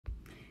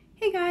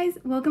Hey guys,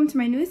 welcome to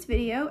my newest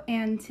video,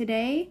 and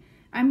today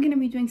I'm going to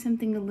be doing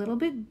something a little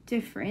bit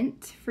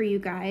different for you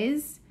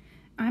guys.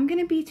 I'm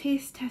going to be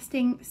taste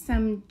testing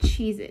some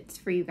Cheez-Its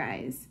for you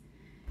guys.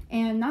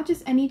 And not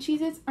just any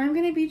Cheez-Its, I'm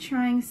going to be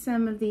trying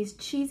some of these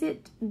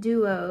Cheez-It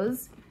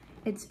Duos.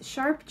 It's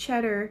sharp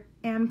cheddar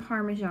and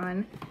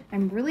Parmesan.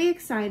 I'm really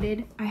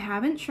excited. I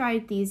haven't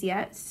tried these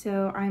yet,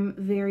 so I'm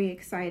very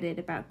excited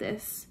about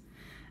this.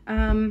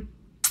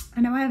 I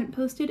know I haven't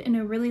posted in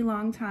a really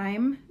long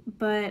time,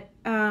 but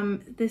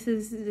this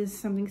is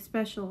something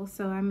special,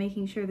 so I'm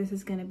making sure this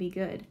is going to be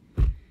good.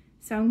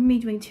 So I'm going to be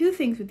doing two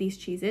things with these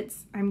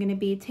Cheez-Its. I'm going to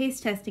be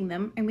taste testing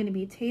them. I'm going to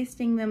be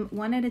tasting them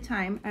one at a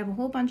time. I have a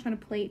whole bunch on a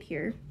plate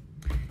here.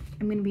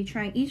 I'm going to be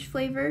trying each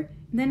flavor,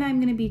 then I'm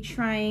going to be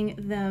trying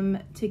them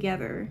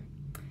together.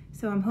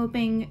 So I'm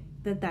hoping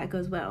that that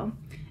goes well.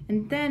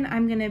 And then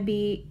I'm going to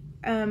be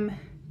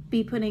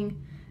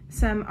putting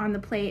some on the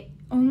plate.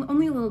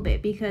 Only a little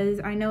bit, because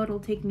I know it'll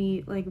take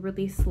me like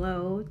really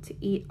slow to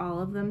eat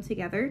all of them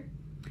together,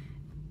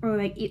 or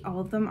like eat all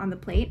of them on the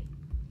plate.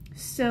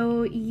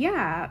 So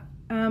yeah,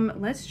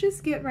 let's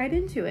just get right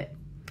into it.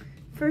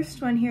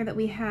 First one here that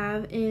we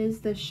have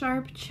is the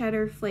sharp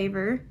cheddar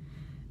flavor.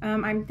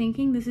 I'm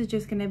thinking this is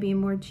just going to be a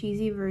more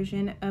cheesy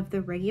version of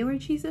the regular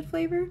Cheez-It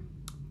flavor,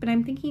 but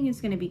I'm thinking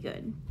it's going to be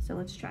good. So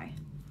let's try.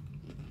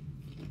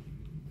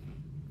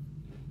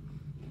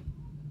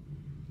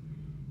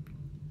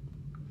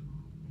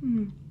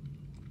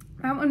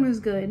 That one was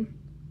good.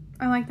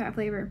 I like that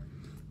flavor,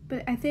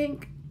 but I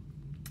think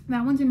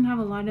that one didn't have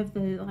a lot of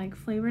the like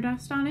flavor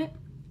dust on it,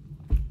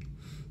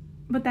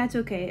 but that's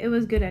okay. It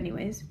was good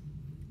anyways.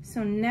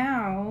 So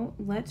now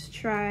let's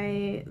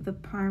try the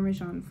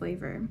Parmesan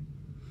flavor.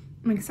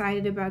 I'm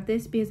excited about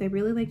this because I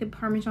really like the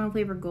Parmesan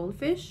flavor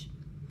goldfish,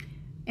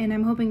 and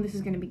I'm hoping this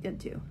is going to be good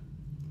too.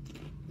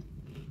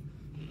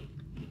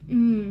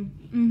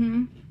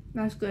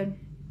 That's good.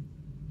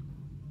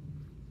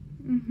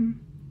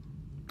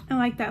 I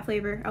like that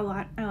flavor a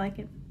lot. I like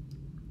it.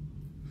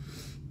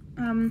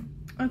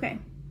 Okay.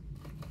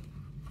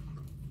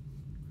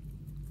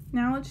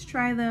 Now let's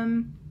try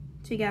them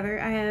together.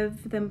 I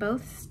have them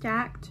both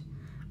stacked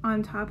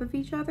on top of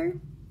each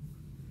other.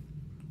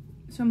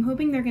 So I'm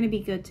hoping they're going to be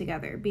good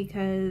together,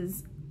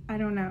 because I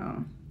don't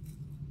know.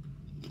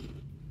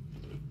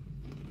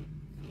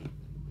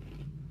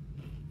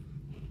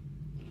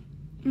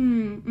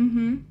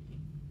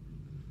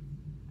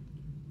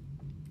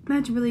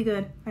 That's really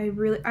good. I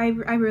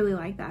really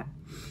like that.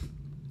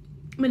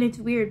 But it's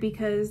weird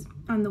because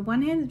on the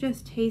one hand, it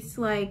just tastes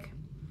like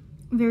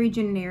very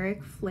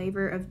generic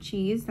flavor of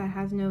cheese that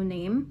has no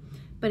name,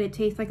 but it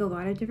tastes like a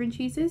lot of different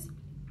cheeses.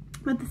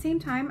 But at the same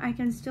time, I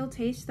can still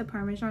taste the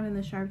Parmesan and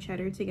the sharp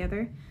cheddar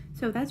together.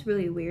 So that's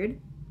really weird.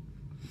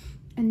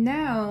 And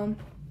now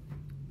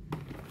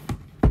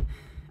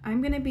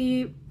I'm gonna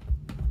be,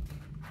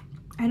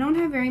 I don't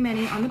have very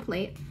many on the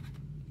plate,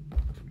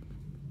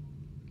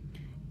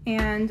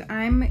 and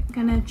I'm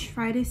gonna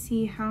try to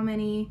see how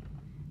many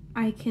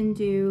I can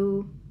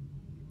do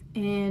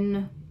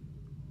in,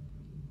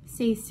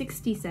 say,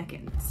 60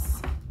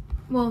 seconds.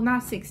 Well,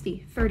 not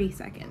 60, 30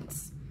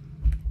 seconds.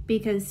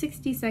 Because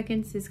 60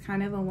 seconds is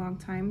kind of a long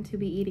time to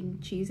be eating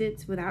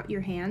Cheez-Its without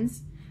your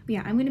hands. But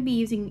yeah, I'm gonna be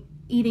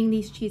eating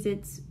these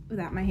Cheez-Its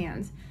without my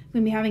hands. I'm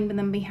gonna be having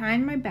them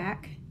behind my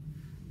back,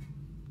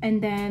 and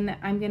then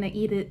I'm gonna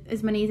eat it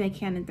as many as I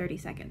can in 30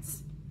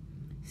 seconds.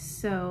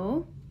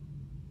 So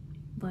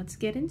let's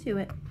get into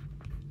it.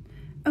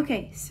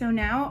 Okay, so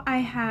now I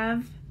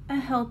have a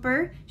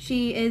helper.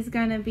 She is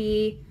gonna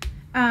be,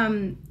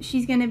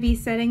 she's gonna be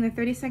setting the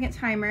 30-second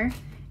timer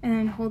and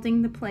then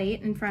holding the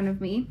plate in front of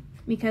me,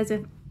 because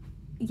if,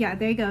 yeah,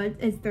 there you go,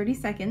 it's 30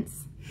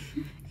 seconds.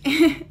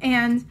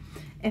 And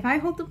if I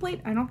hold the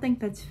plate, I don't think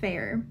that's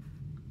fair.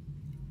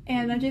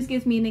 And that just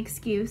gives me an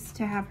excuse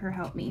to have her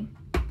help me.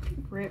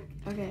 Rip.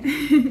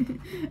 Okay.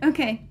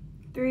 Okay.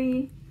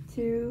 3,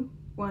 2,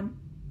 1.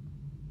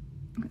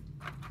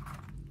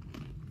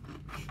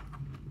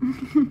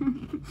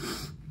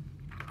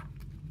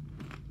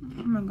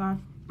 Oh my gosh.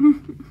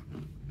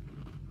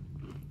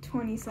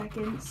 20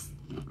 seconds.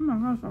 Oh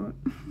my gosh.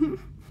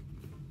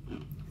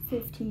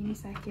 15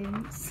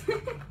 seconds.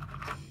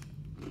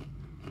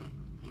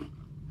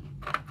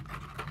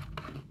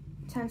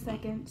 10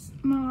 seconds.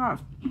 Oh my gosh.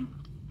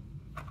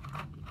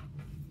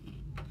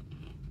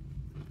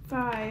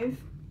 5,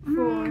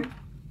 4,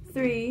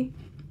 3,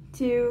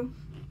 2,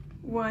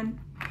 1.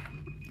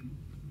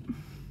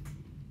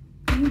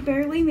 You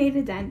barely made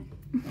a dent.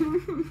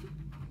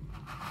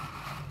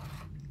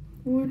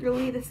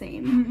 Literally the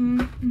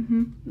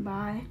same.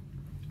 Bye.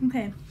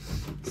 Okay,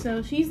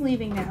 so she's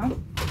leaving now.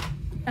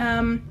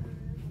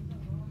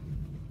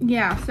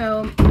 Yeah,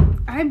 so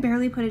I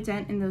barely put a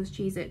dent in those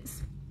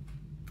Cheez-Its.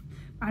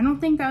 I don't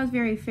think that was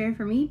very fair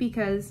for me,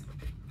 because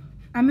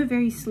I'm a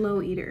very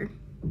slow eater.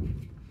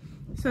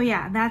 So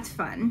yeah, that's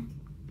fun.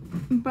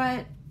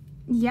 But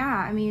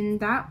yeah, I mean,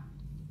 that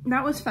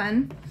was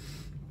fun.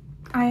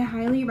 I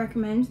highly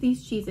recommend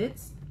these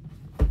Cheez-Its.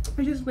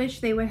 I just wish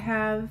they would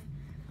have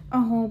a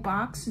whole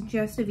box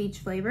just of each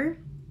flavor.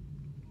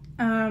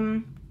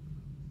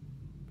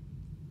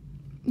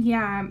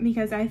 Yeah,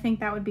 because I think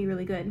that would be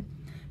really good.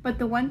 But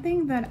the one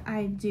thing that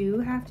I do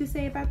have to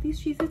say about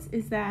these Cheez-Its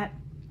is that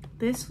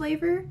this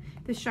flavor,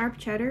 the sharp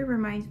cheddar,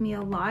 reminds me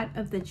a lot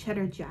of the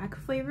cheddar jack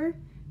flavor,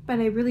 but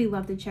I really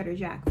love the cheddar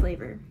jack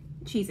flavor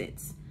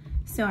Cheez-Its.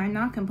 So I'm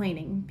not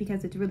complaining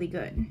because it's really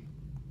good.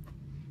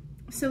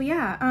 So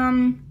yeah,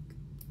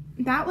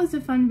 that was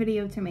a fun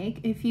video to make.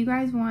 If you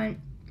guys want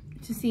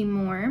to see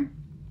more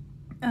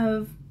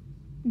of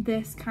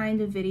this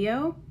kind of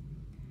video,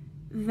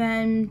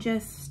 then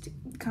just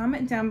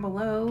comment down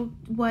below.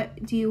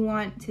 What do you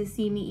want to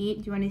see me eat?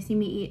 Do you want to see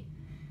me eat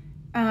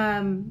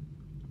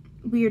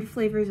weird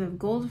flavors of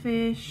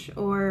goldfish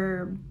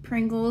or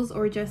Pringles,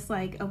 or just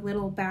like a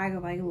little bag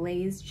of like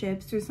Lay's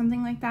chips or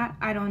something like that?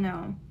 I don't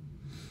know.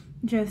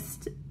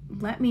 Just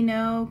let me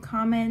know,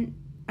 comment.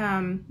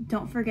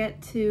 Don't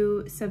forget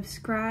to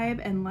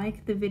subscribe and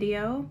like the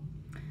video.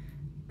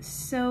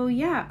 So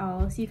yeah,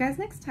 I'll see you guys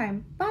next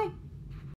time. Bye!